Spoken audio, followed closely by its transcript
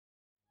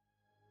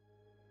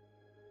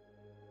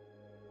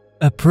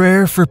A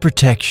prayer for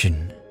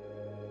protection.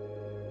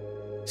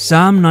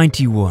 Psalm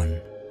 91,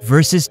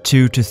 verses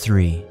 2 to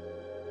 3.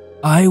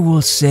 I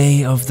will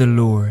say of the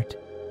Lord,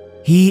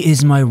 He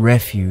is my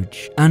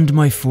refuge and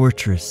my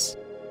fortress,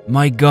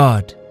 my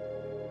God.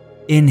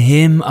 In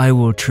Him I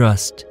will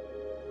trust.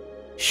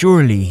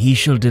 Surely He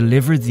shall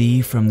deliver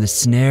thee from the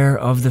snare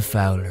of the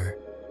fowler,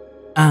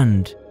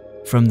 and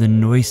from the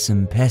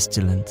noisome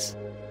pestilence.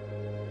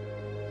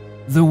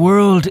 The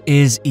world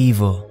is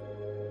evil.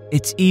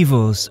 Its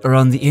evils are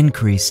on the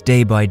increase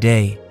day by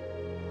day.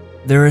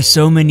 There are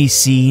so many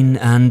seen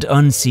and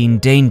unseen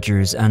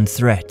dangers and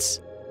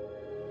threats.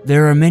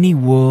 There are many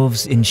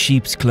wolves in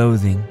sheep's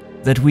clothing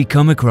that we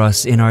come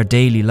across in our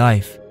daily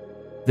life.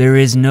 There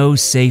is no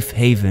safe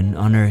haven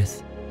on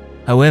earth.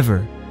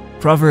 However,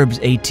 Proverbs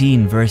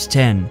 18 verse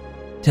 10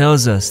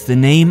 tells us the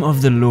name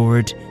of the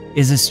Lord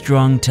is a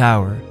strong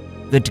tower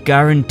that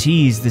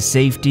guarantees the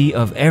safety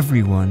of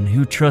everyone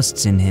who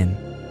trusts in Him.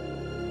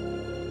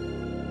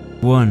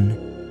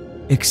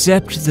 1.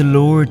 Except the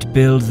Lord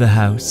build the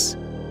house,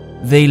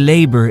 they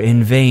labor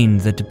in vain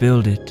that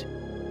build it.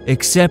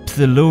 Except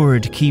the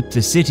Lord keep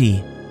the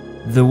city,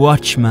 the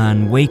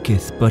watchman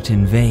waketh but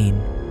in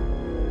vain.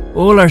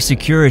 All our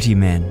security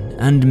men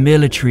and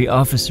military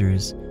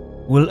officers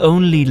will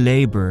only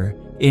labor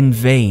in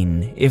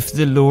vain if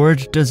the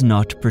Lord does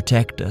not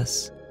protect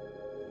us.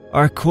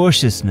 Our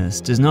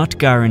cautiousness does not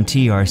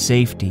guarantee our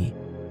safety,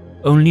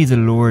 only the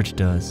Lord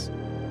does.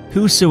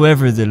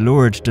 Whosoever the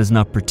Lord does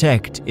not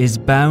protect is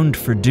bound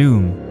for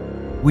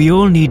doom. We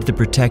all need the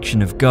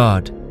protection of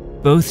God,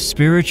 both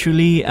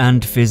spiritually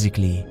and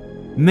physically.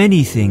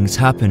 Many things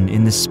happen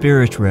in the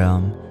spirit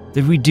realm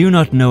that we do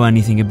not know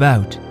anything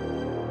about.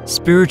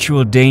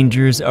 Spiritual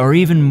dangers are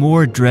even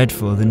more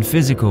dreadful than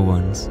physical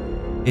ones.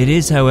 It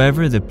is,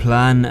 however, the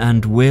plan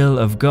and will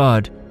of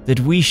God that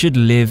we should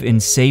live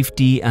in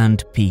safety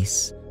and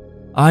peace.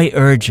 I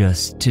urge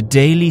us to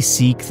daily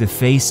seek the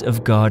face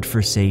of God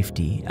for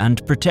safety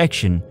and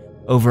protection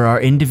over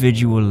our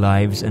individual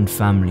lives and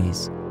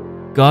families.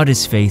 God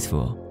is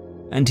faithful,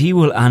 and He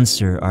will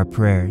answer our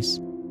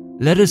prayers.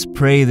 Let us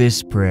pray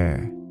this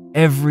prayer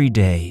every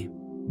day.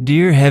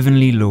 Dear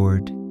Heavenly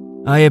Lord,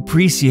 I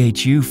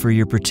appreciate You for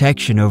Your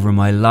protection over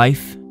my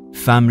life,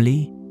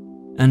 family,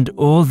 and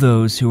all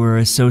those who are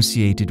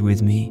associated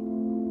with me.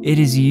 It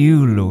is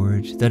You,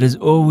 Lord, that has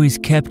always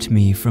kept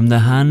me from the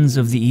hands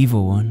of the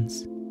evil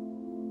ones.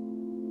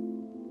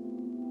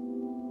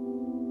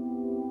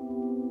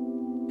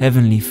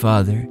 Heavenly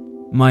Father,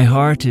 my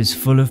heart is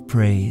full of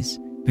praise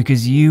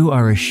because You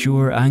are a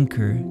sure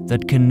anchor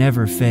that can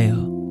never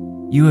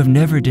fail. You have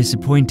never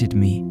disappointed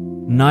me,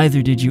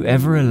 neither did You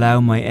ever allow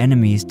my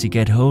enemies to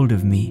get hold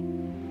of me.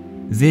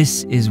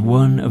 This is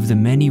one of the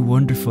many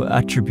wonderful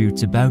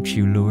attributes about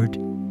You, Lord.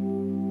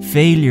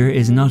 Failure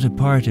is not a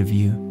part of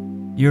You.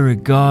 You're a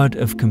God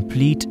of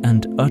complete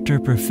and utter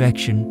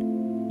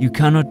perfection. You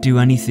cannot do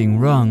anything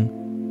wrong.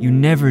 You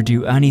never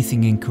do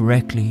anything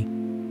incorrectly.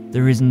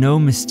 There is no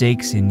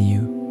mistakes in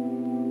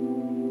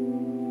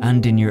You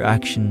and in Your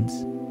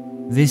actions.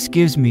 This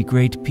gives me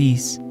great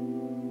peace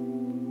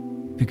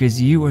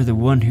because You are the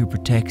one who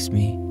protects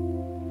me.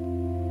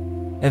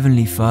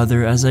 Heavenly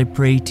Father, as I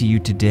pray to You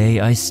today,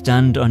 I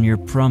stand on Your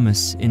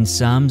promise in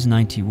Psalms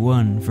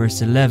 91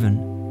 verse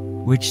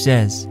 11, which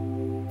says,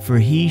 For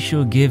He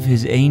shall give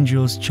His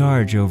angels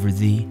charge over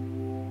thee,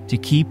 to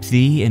keep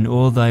thee in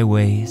all thy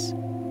ways.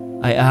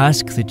 I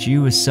ask that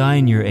You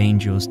assign Your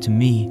angels to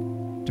me,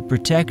 to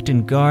protect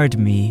and guard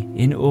me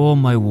in all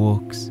my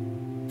walks.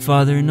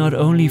 Father, not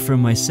only for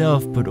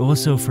myself, but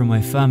also for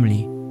my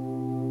family.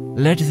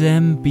 Let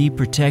them be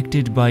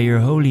protected by Your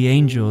holy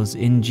angels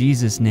in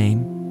Jesus'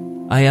 name.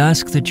 I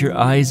ask that Your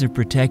eyes of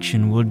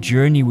protection will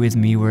journey with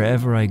me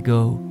wherever I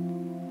go.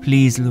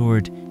 Please,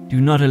 Lord,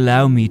 do not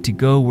allow me to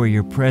go where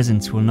Your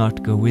presence will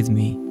not go with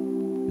me.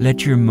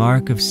 Let Your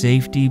mark of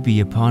safety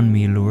be upon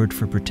me, Lord,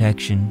 for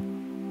protection.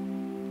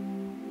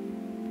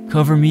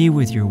 Cover me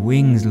with Your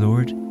wings,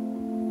 Lord.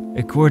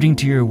 According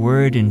to Your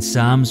word in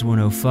Psalms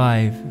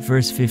 105,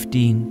 verse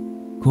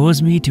 15,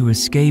 cause me to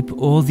escape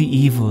all the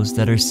evils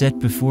that are set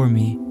before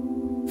me.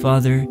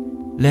 Father,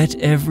 let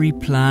every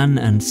plan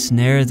and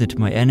snare that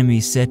my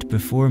enemies set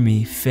before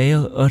me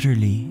fail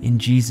utterly in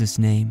Jesus'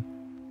 name.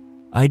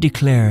 I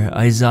declare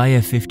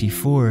Isaiah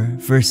 54,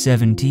 verse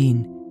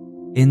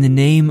 17, in the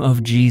name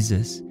of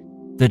Jesus,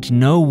 that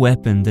no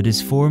weapon that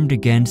is formed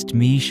against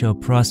me shall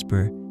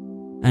prosper,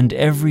 and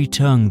every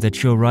tongue that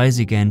shall rise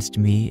against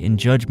me in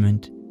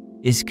judgment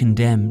is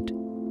condemned,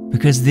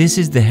 because this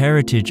is the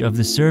heritage of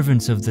the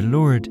servants of the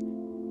Lord,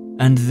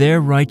 and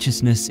their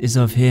righteousness is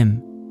of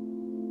Him.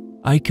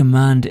 I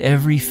command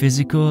every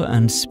physical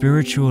and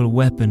spiritual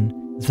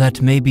weapon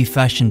that may be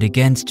fashioned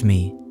against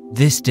me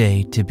this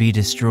day to be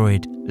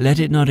destroyed. Let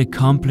it not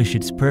accomplish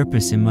its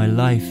purpose in my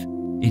life,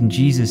 in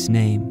Jesus'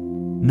 name.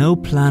 No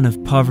plan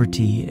of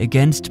poverty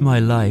against my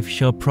life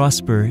shall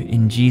prosper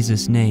in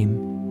Jesus'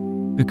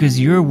 name, because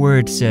Your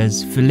word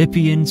says,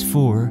 Philippians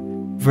 4,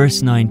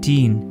 verse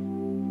 19,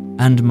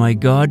 and my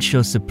God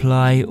shall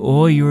supply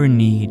all your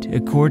need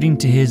according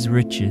to his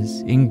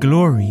riches in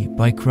glory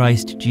by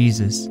Christ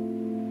Jesus.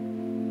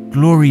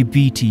 Glory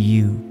be to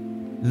you.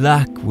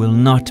 Lack will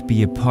not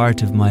be a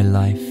part of my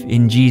life,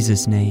 in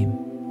Jesus' name.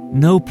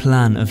 No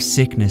plan of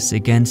sickness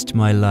against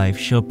my life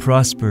shall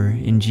prosper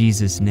in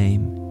Jesus'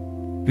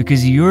 name.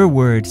 Because your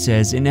word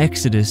says in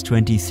Exodus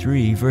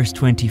 23, verse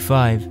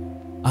 25,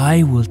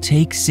 I will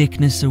take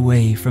sickness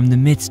away from the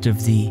midst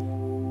of thee.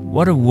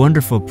 What a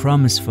wonderful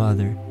promise,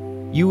 Father.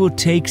 You will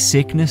take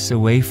sickness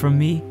away from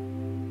me?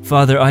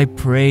 Father, I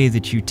pray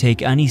that you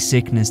take any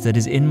sickness that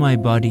is in my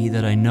body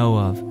that I know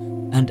of,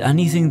 and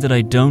anything that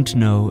I don't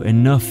know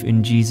enough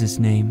in Jesus'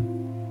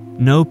 name.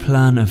 No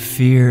plan of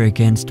fear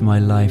against my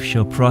life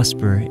shall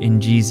prosper in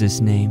Jesus'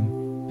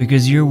 name,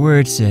 because your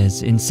word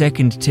says in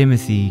 2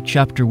 Timothy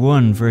chapter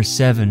 1 verse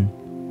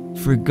 7,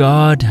 For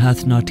God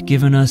hath not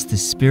given us the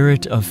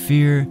spirit of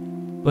fear,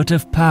 but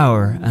of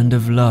power and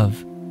of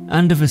love,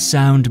 and of a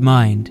sound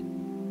mind.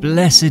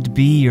 Blessed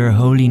be your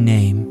holy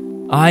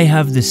name. I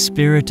have the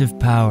spirit of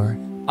power.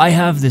 I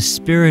have the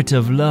spirit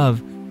of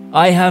love.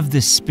 I have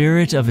the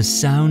spirit of a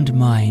sound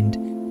mind,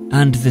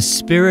 and the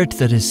Spirit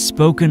that is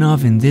spoken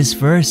of in this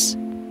verse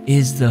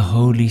is the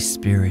Holy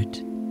Spirit.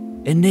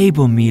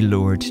 Enable me,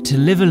 Lord, to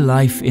live a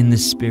life in the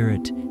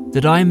Spirit,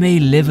 that I may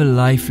live a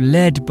life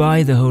led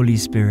by the Holy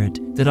Spirit,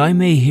 that I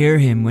may hear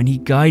him when he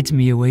guides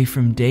me away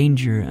from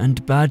danger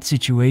and bad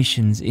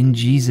situations in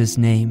Jesus'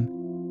 name.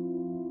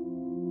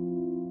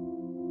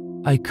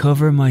 I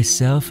cover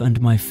myself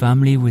and my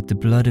family with the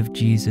blood of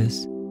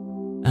Jesus,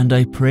 and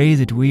I pray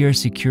that we are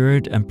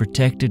secured and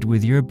protected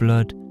with your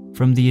blood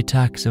from the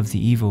attacks of the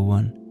evil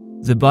one.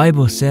 The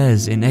Bible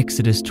says in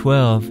Exodus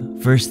 12,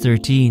 verse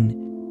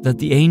 13, that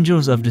the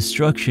angels of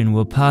destruction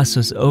will pass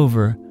us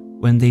over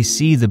when they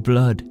see the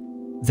blood.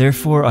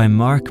 Therefore I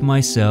mark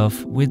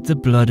myself with the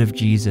blood of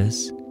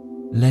Jesus.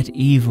 Let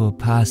evil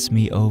pass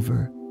me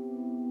over.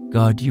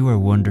 God, you are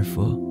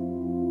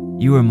wonderful.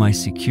 You are my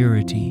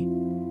security.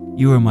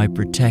 You are my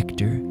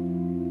protector.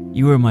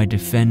 You are my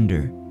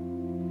defender.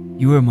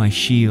 You are my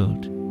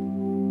shield.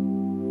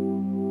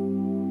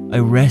 I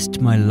rest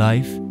my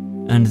life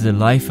and the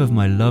life of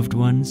my loved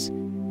ones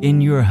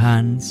in your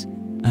hands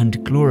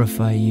and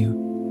glorify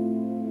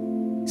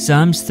you.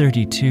 Psalms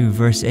 32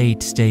 verse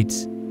 8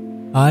 states,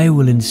 I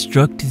will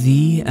instruct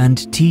thee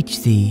and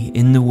teach thee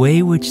in the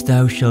way which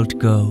thou shalt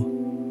go.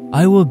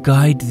 I will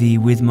guide thee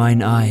with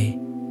mine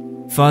eye.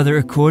 Father,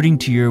 according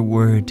to your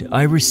word,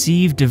 I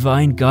receive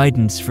divine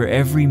guidance for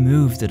every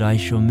move that I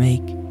shall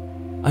make.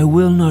 I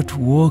will not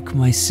walk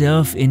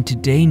myself into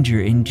danger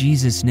in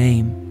Jesus'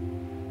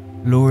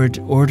 name. Lord,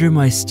 order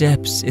my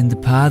steps in the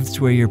paths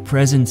where your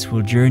presence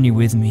will journey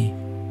with me.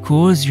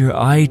 Cause your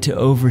eye to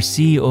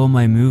oversee all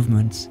my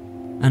movements,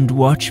 and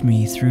watch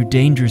me through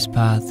dangerous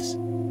paths.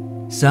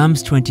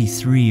 Psalms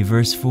 23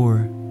 verse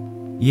 4.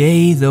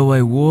 Yea, though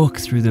I walk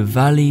through the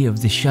valley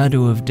of the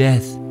shadow of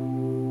death,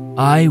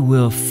 I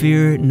will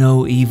fear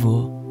no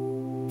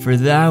evil, for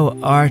thou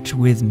art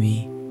with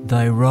me.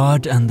 Thy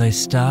rod and thy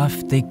staff,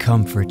 they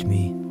comfort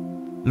me.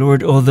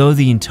 Lord, although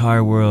the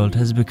entire world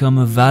has become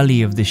a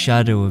valley of the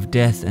shadow of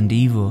death and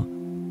evil,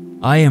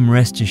 I am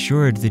rest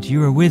assured that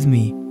you are with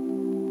me.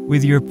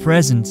 With your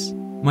presence,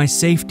 my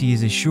safety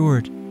is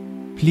assured.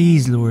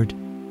 Please, Lord,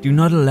 do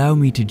not allow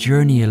me to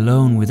journey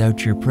alone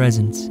without your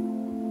presence.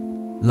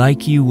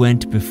 Like you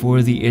went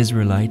before the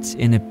Israelites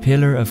in a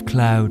pillar of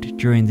cloud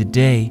during the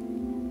day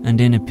and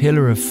in a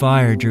pillar of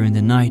fire during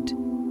the night,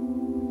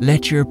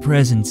 let your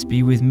presence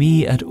be with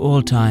me at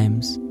all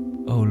times,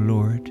 O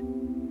Lord.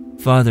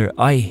 Father,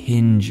 I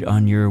hinge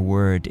on your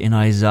word in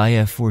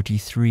Isaiah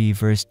 43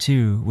 verse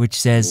 2, which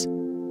says,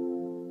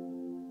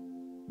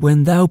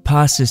 When thou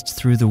passest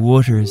through the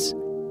waters,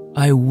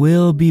 I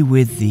will be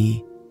with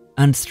thee,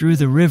 and through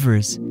the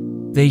rivers,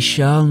 they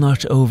shall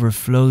not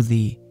overflow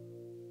thee.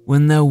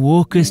 When thou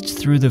walkest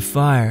through the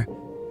fire,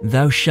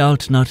 thou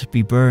shalt not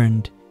be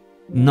burned,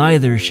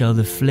 neither shall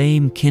the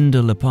flame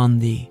kindle upon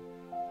thee.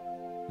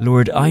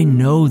 Lord, I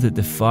know that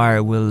the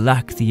fire will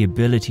lack the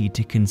ability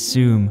to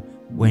consume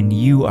when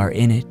you are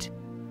in it.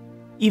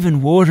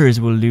 Even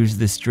waters will lose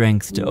the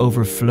strength to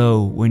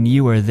overflow when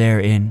you are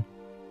therein.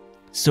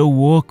 So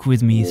walk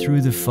with me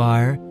through the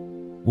fire,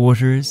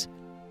 waters,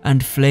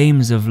 and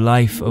flames of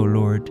life, O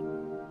Lord.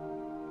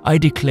 I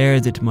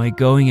declare that my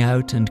going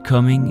out and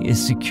coming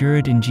is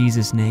secured in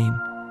Jesus' name.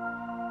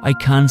 I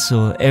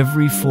cancel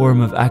every form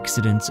of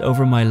accidents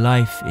over my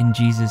life in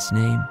Jesus'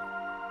 name.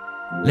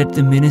 Let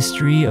the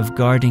ministry of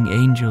guarding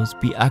angels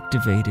be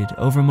activated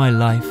over my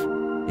life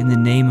in the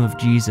name of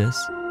Jesus.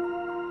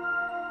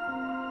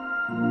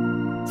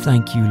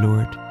 Thank you,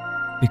 Lord,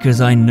 because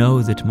I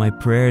know that my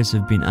prayers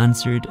have been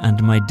answered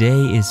and my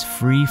day is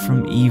free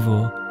from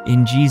evil.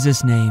 In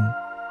Jesus' name,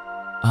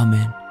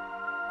 Amen.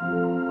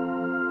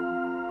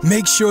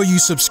 Make sure you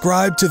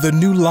subscribe to the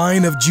New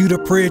Line of Judah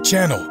Prayer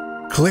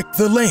channel. Click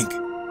the link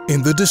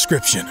in the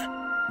description.